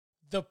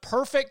The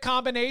perfect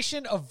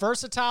combination of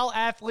versatile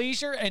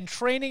athleisure and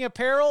training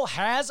apparel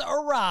has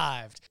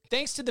arrived.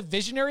 Thanks to the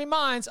visionary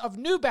minds of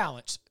New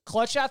Balance,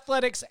 Clutch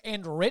Athletics,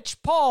 and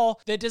Rich Paul,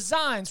 the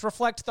designs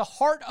reflect the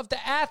heart of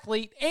the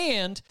athlete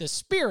and the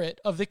spirit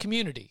of the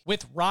community.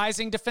 With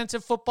rising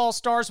defensive football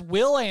stars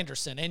Will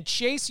Anderson and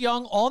Chase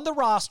Young on the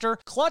roster,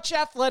 Clutch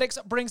Athletics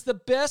brings the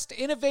best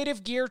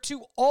innovative gear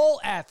to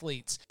all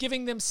athletes,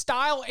 giving them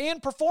style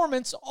and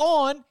performance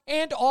on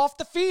and off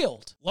the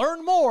field.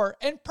 Learn more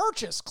and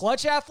purchase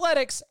Clutch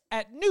Athletics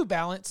at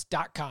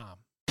newbalance.com.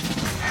 To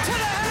the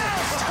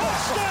house!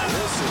 Touchdown!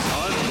 This is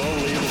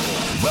unbelievable.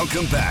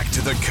 Welcome back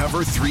to the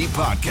Cover 3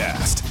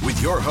 podcast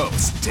with your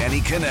hosts, Danny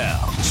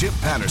Cannell, Chip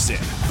Patterson,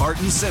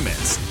 Barton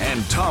Simmons,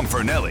 and Tom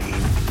Fernelli.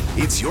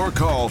 It's your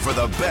call for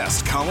the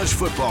best college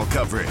football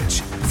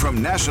coverage,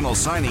 from National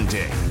Signing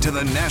Day to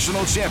the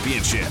National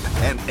Championship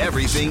and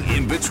everything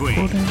in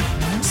between.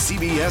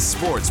 CBS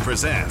Sports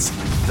presents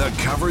the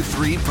Cover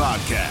 3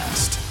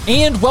 podcast.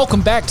 And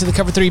welcome back to the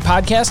Cover 3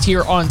 podcast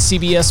here on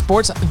CBS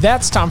Sports.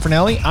 That's Tom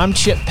Fernelli. I'm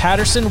Chip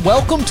Patterson.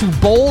 Welcome to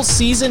Bowl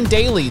Season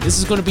Daily. This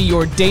is going to be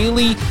your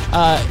daily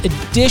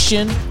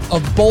edition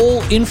of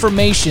bowl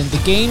information.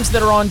 The games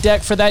that are on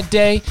deck for that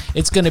day.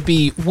 It's going to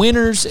be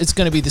winners. It's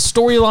going to be the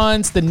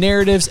storylines, the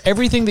narratives,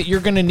 everything that you're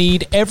going to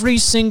need every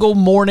single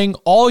morning.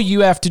 All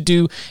you have to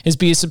do is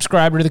be a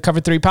subscriber to the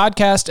Cover 3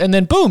 podcast, and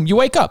then boom, you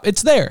wake up.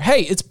 It's there.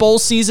 Hey, it's Bowl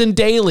Season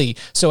Daily.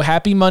 So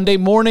happy Monday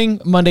morning,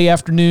 Monday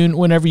afternoon,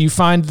 whenever you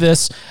find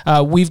this.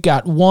 We've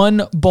got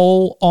one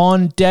bowl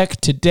on deck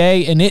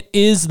today, and it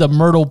is the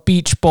Myrtle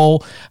Beach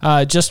Bowl.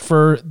 Just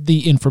for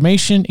the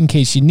information, in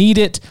case you need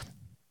it,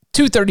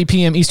 2:30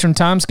 p.m. Eastern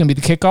Time is going to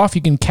be the kickoff.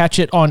 You can catch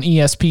it on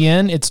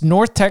ESPN. It's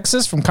North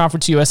Texas from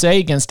Conference USA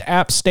against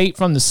App State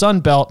from the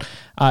Sun Belt.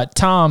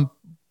 Tom,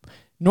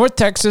 North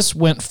Texas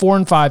went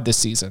 4-5 this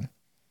season.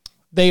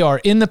 They are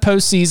in the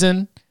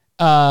postseason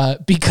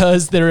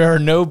because there are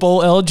no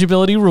bowl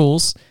eligibility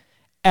rules.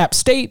 App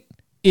State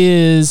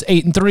is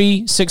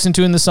 8-3,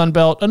 6-2 in the Sun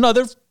Belt.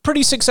 Another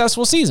pretty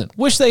successful season.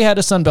 Wish they had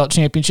a Sun Belt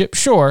championship,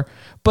 sure.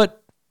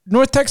 But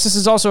North Texas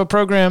is also a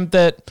program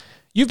that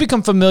you've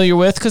become familiar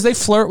with because they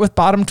flirt with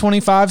bottom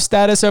 25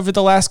 status over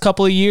the last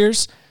couple of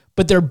years.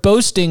 But they're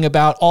boasting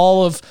about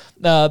all of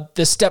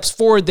the steps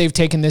forward they've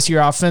taken this year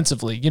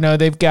offensively. You know,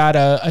 they've got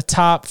a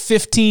top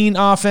 15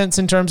 offense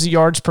in terms of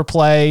yards per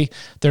play.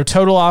 Their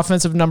total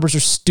offensive numbers are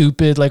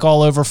stupid, like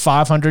all over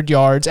 500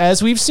 yards,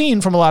 as we've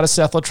seen from a lot of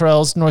Seth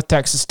Luttrell's North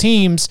Texas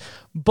teams.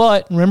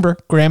 But remember,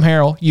 Graham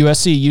Harrell,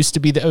 USC, used to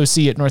be the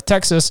OC at North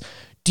Texas.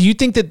 Do you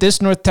think that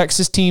this North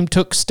Texas team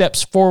took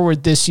steps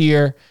forward this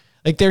year?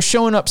 Like, they're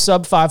showing up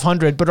sub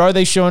 500, but are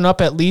they showing up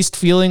at least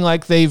feeling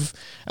like they've,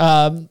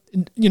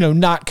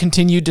 not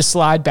continued to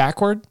slide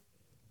backward?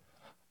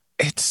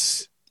 I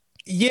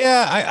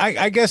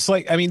guess,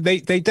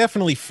 they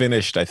definitely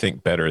finished, I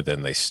think, better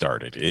than they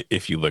started.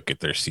 If you look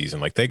at their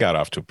season, like, they got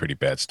off to a pretty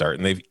bad start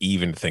and they've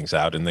evened things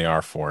out, and they are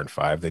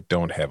 4-5. They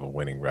don't have a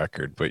winning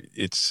record, but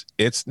it's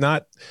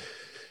not.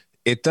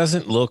 It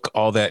doesn't look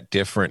all that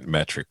different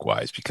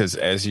metric-wise because,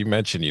 as you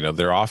mentioned,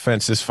 their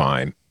offense is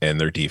fine and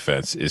their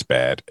defense is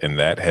bad, and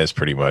that has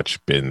pretty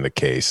much been the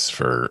case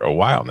for a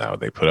while now.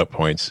 They put up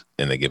points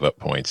and they give up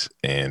points,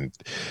 and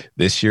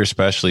this year,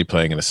 especially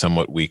playing in a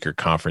somewhat weaker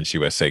Conference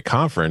USA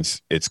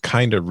conference, it's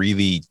kind of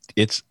really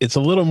it's a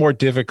little more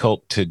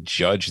difficult to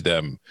judge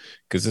them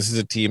because this is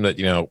a team that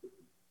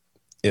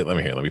let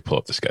me pull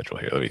up the schedule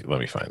here. Let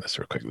me find this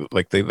real quick.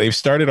 Like they've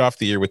started off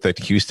the year with that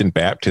Houston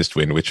Baptist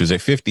win, which was a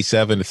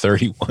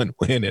 57-31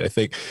 win. And I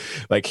think,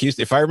 like,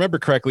 Houston, if I remember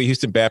correctly,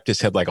 Houston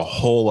Baptist had like a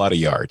whole lot of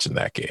yards in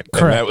that game.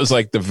 Correct. And that was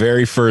like the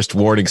very first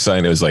warning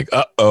sign. It was like,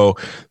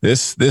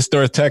 this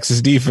North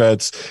Texas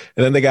defense.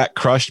 And then they got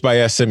crushed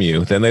by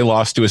SMU. Then they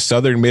lost to a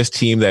Southern Miss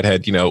team that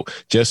had,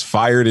 just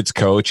fired its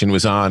coach and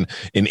was on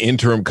an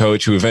interim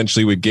coach who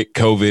eventually would get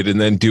COVID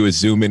and then do a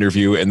Zoom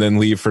interview and then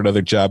leave for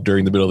another job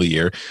during the middle of the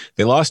year.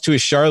 They lost to a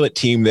Charlotte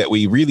team that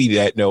we really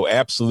know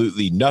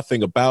absolutely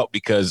nothing about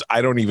because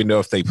I don't even know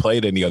if they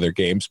played any other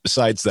games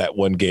besides that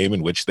one game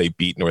in which they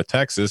beat North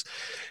Texas.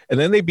 And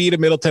then they beat a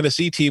Middle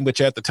Tennessee team, which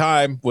at the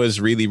time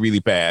was really, really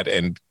bad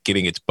and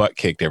getting its butt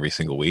kicked every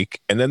single week.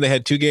 And then they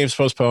had 2 games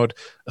postponed,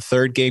 a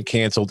 3rd game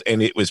canceled.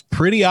 And it was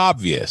pretty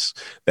obvious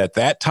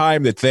that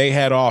time that they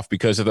had off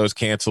because of those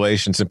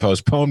cancellations and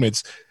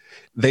postponements,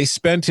 they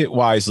spent it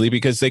wisely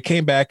because they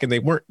came back and they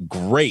weren't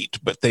great,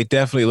 but they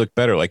definitely looked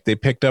better. Like, they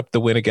picked up the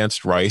win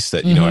against Rice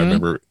that, I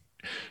remember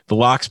the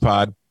Locks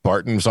pod,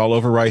 Barton was all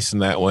over Rice in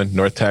that one.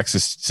 North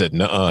Texas said,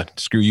 nuh-uh,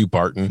 screw you,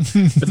 Barton.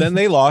 But then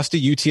they lost to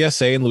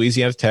UTSA and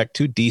Louisiana Tech,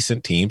 2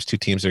 decent teams, 2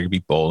 teams that are going to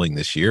be bowling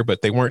this year,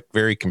 but they weren't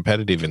very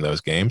competitive in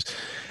those games.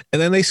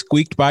 And then they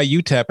squeaked by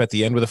UTEP at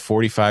the end with a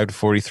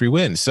 45-43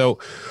 win. So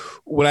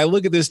when I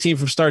look at this team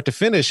from start to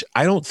finish,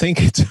 I don't think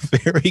it's a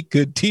very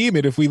good team.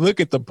 And if we look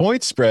at the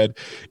point spread,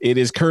 it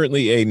is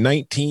currently a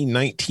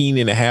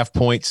 19.5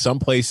 point, some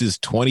places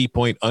 20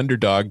 point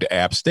underdog to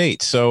App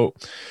State. So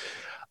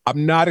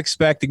I'm not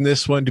expecting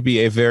this one to be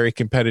a very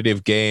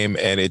competitive game,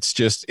 and it's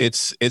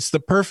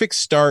the perfect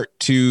start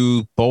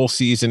to bowl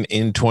season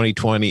in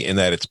 2020 in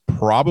that it's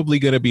probably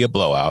going to be a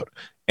blowout,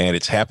 and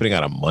it's happening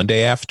on a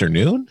Monday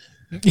afternoon.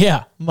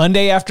 Yeah,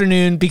 Monday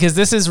afternoon, because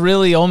this is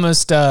really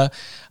almost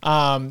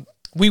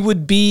we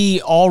would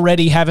be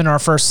already having our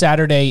first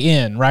Saturday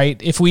in, right?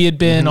 If we had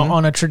been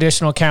on a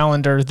traditional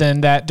calendar,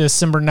 then that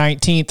December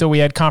 19th, where we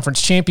had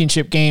conference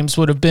championship games,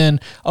 would have been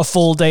a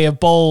full day of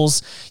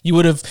bowls. You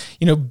would have,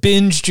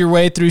 binged your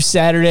way through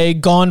Saturday,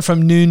 gone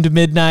from noon to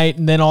midnight,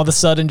 and then all of a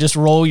sudden just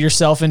roll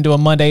yourself into a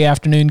Monday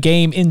afternoon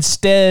game.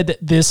 Instead,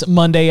 this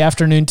Monday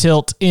afternoon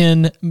tilt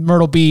in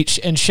Myrtle Beach,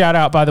 and shout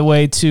out, by the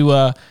way,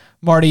 to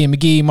Marty and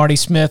McGee, Marty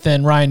Smith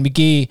and Ryan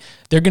McGee.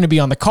 They're going to be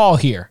on the call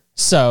here.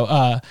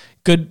 So,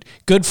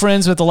 good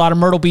friends with a lot of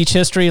Myrtle Beach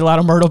history, a lot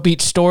of Myrtle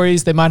Beach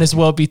stories. They might as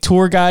well be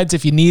tour guides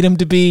if you need them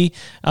to be,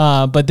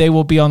 but they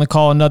will be on the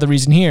call. Another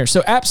reason here.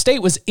 So App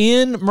State was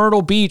in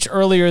Myrtle Beach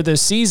earlier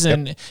this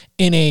season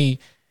in a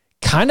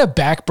kind of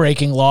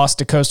backbreaking loss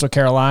to Coastal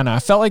Carolina. I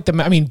felt like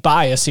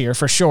bias here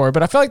for sure,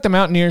 but I felt like the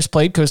Mountaineers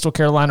played Coastal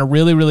Carolina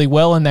really, really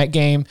well in that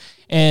game.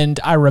 And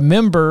I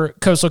remember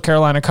Coastal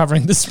Carolina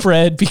covering the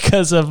spread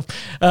because of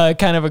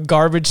kind of a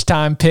garbage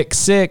time pick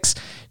six.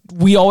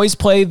 We always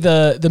play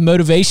the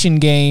motivation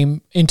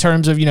game in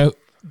terms of,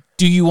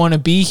 do you want to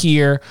be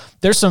here?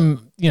 There's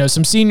some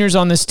seniors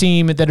on this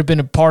team that have been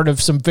a part of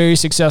some very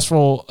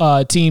successful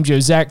teams.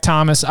 Zach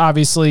Thomas,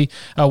 obviously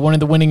one of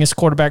the winningest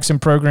quarterbacks in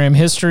program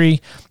history.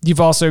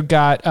 You've also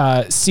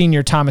got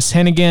senior Thomas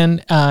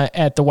Hennigan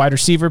at the wide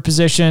receiver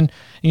position.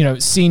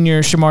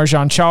 Senior Shamar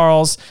Jean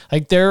Charles.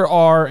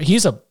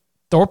 He's a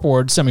Thorpe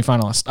Award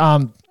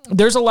semifinalist.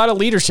 There's a lot of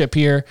leadership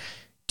here.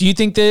 Do you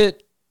think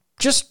that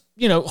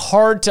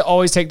hard to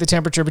always take the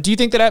temperature, but do you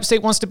think that App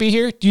State wants to be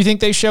here? Do you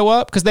think they show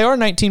up? Because they are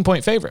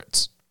 19-point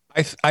favorites.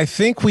 I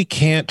think we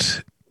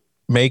can't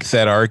make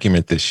that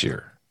argument this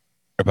year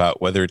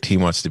about whether a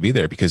team wants to be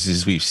there, because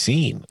as we've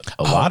seen,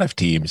 a lot of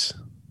teams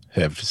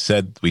have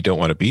said we don't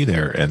want to be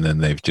there, and then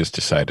they've just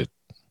decided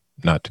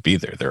not to be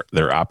there.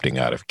 They're opting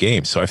out of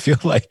games. So I feel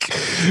like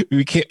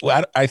we can't.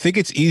 I think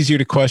it's easier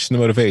to question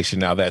the motivation.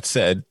 Now, that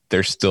said,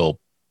 there's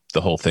still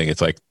the whole thing. It's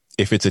like,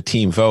 if it's a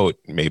team vote,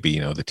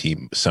 maybe,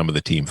 some of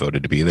the team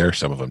voted to be there,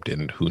 some of them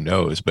didn't, who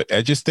knows? But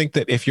I just think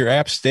that if you're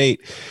App State,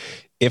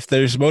 if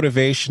there's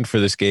motivation for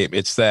this game,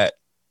 it's that,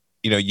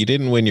 you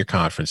didn't win your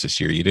conference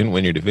this year. You didn't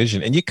win your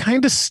division, and you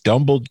kind of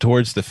stumbled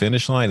towards the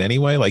finish line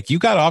anyway. Like, you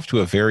got off to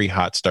a very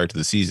hot start to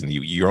the season.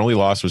 Your only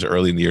loss was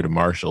early in the year to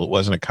Marshall. It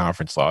wasn't a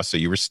conference loss, so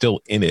you were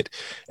still in it.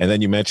 And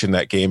then you mentioned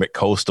that game at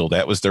Coastal.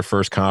 That was their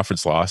first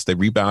conference loss. They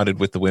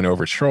rebounded with the win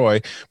over Troy,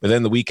 but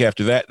then the week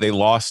after that, they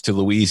lost to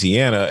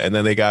Louisiana, and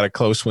then they got a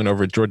close win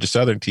over a Georgia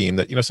Southern team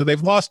that, so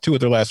they've lost 2 of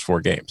their last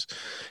 4 games.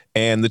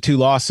 And the 2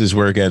 losses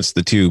were against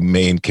the 2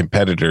 main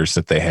competitors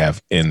that they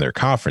have in their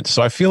conference.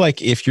 So I feel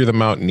like if you're the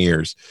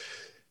Mountaineers,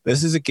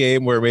 this is a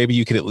game where maybe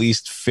you could at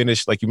least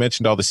finish, like you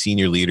mentioned, all the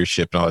senior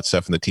leadership and all that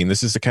stuff in the team.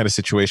 This is the kind of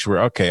situation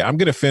where, okay, I'm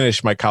going to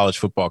finish my college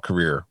football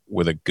career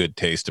with a good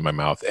taste in my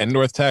mouth. And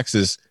North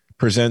Texas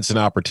presents an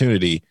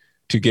opportunity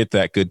to get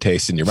that good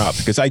taste in your mouth,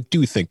 because I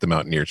do think the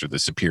Mountaineers are the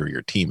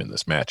superior team in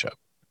this matchup.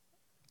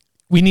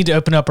 We need to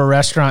open up a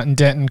restaurant in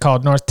Denton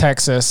called North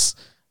Texas.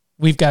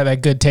 We've got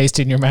that good taste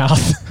in your mouth.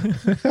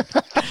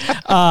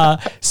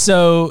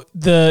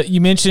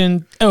 You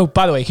mentioned,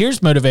 by the way,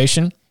 here's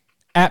motivation.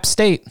 App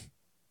State,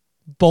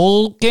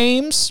 bowl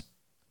games,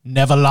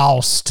 never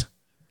lost.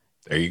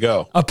 There you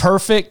go. A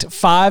perfect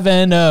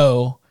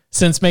 5-0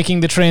 since making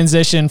the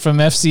transition from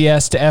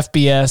FCS to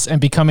FBS and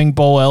becoming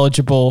bowl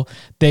eligible.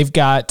 They've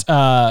got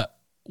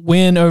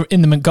win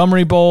in the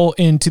Montgomery Bowl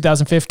in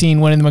 2015,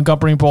 win in the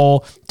Montgomery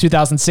Bowl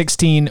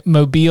 2016,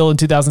 Mobile in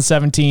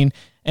 2017,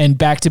 and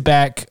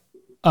back-to-back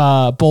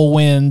bowl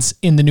wins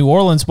in the New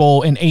Orleans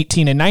Bowl in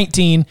 18 and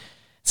 19.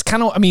 It's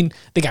kind of,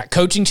 they got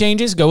coaching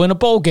changes, go in a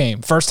bowl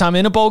game. First time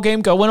in a bowl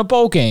game, go in a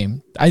bowl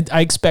game. I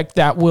expect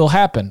that will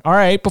happen. All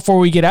right, before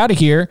we get out of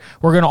here,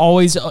 we're going to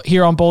always,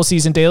 here on Bowl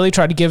Season Daily,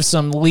 try to give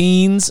some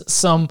leans,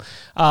 some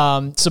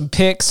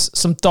picks,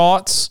 some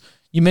thoughts.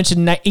 You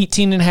mentioned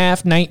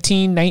 18.5,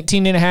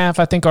 19.5.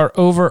 I think our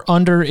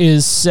over-under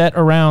is set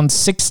around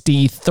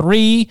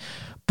 63.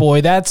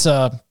 Boy, that's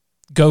a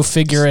go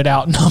figure it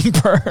out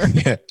number.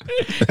 Yeah.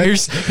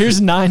 here's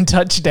 9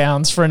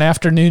 touchdowns for an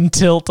afternoon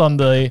tilt on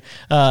the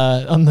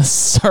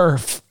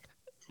surf,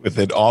 with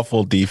an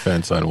awful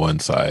defense on one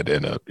side.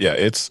 And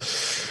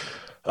it's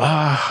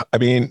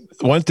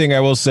one thing I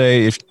will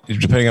say, if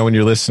depending on when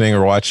you're listening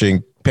or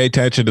watching, pay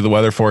attention to the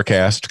weather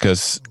forecast,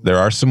 because there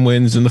are some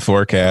winds in the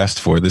forecast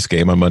for this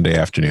game on Monday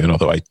afternoon,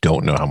 although I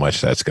don't know how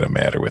much that's going to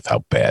matter with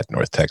how bad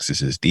North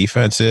Texas's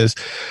defense is.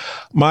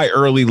 My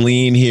early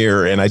lean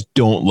here, and I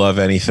don't love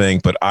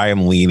anything, but I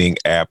am leaning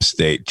App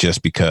State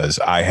just because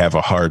I have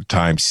a hard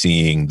time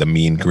seeing the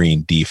Mean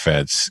Green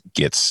defense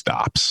get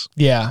stops.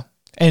 Yeah,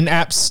 and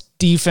App's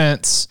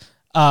defense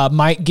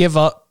might give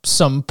up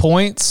some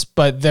points,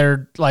 but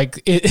they're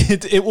like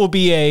it will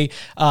be a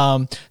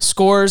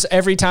scores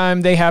every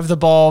time they have the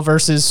ball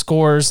versus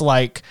scores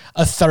like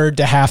a third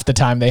to half the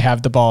time they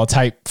have the ball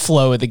type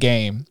flow of the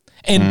game.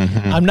 And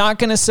I'm not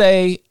going to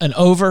say an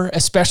over,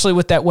 especially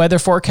with that weather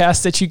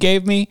forecast that you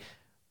gave me,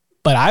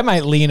 but I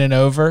might lean an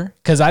over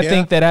because I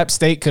think that App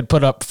State could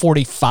put up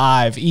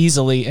 45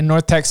 easily, and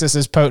North Texas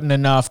is potent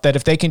enough that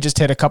if they can just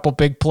hit a couple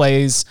big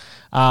plays,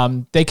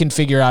 they can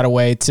figure out a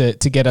way to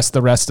get us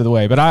the rest of the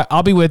way. But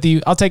I'll be with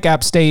you. I'll take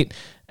App State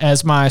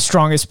as my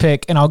strongest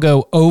pick, and I'll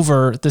go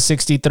over the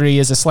 63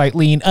 as a slight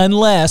lean,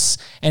 unless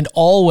and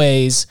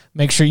always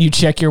make sure you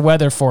check your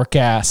weather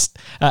forecast.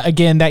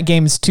 Again, that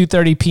game is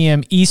 2:30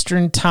 p.m.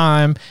 Eastern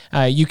time.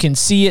 You can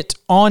see it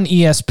on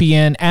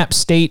ESPN, App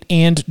State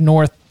and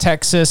North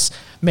Texas.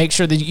 Make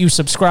sure that you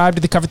subscribe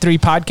to the Cover 3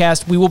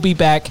 podcast. We will be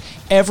back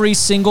every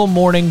single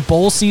morning,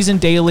 bowl season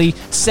daily,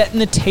 setting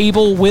the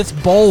table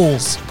with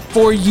bowls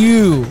for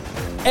you.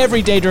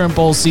 Every day during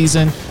bowl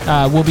season.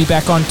 We'll be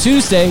back on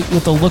Tuesday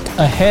with a look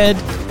ahead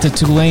to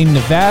Tulane,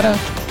 Nevada,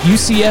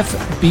 UCF,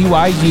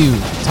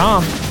 BYU.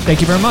 Tom,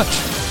 thank you very much.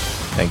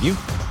 Thank you.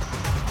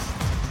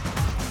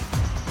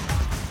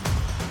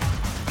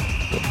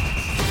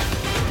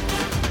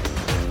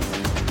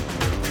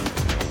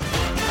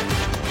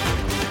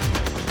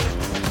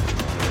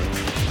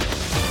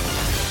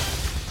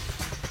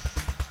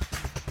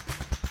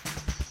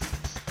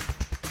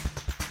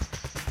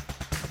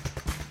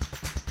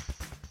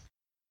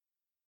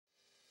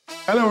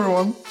 Hello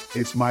everyone,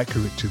 it's Micah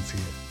Richards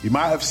here. You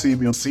might have seen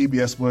me on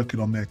CBS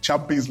working on their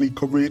Champions League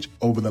coverage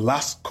over the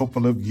last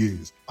couple of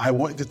years. I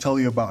wanted to tell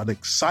you about an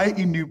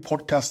exciting new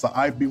podcast that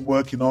I've been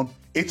working on.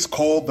 It's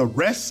called The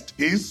Rest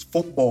is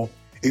Football.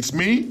 It's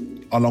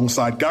me,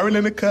 alongside Gary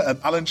Lineker and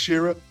Alan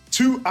Shearer,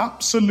 two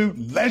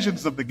absolute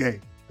legends of the game.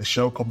 The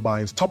show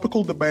combines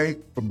topical debate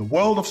from the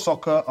world of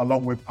soccer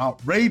along with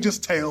outrageous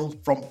tales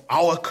from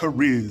our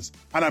careers.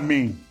 And I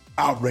mean,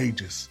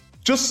 outrageous.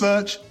 Just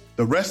search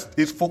The Rest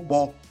is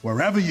Football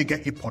wherever you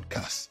get your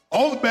podcasts.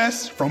 All the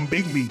best from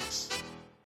Big Meats.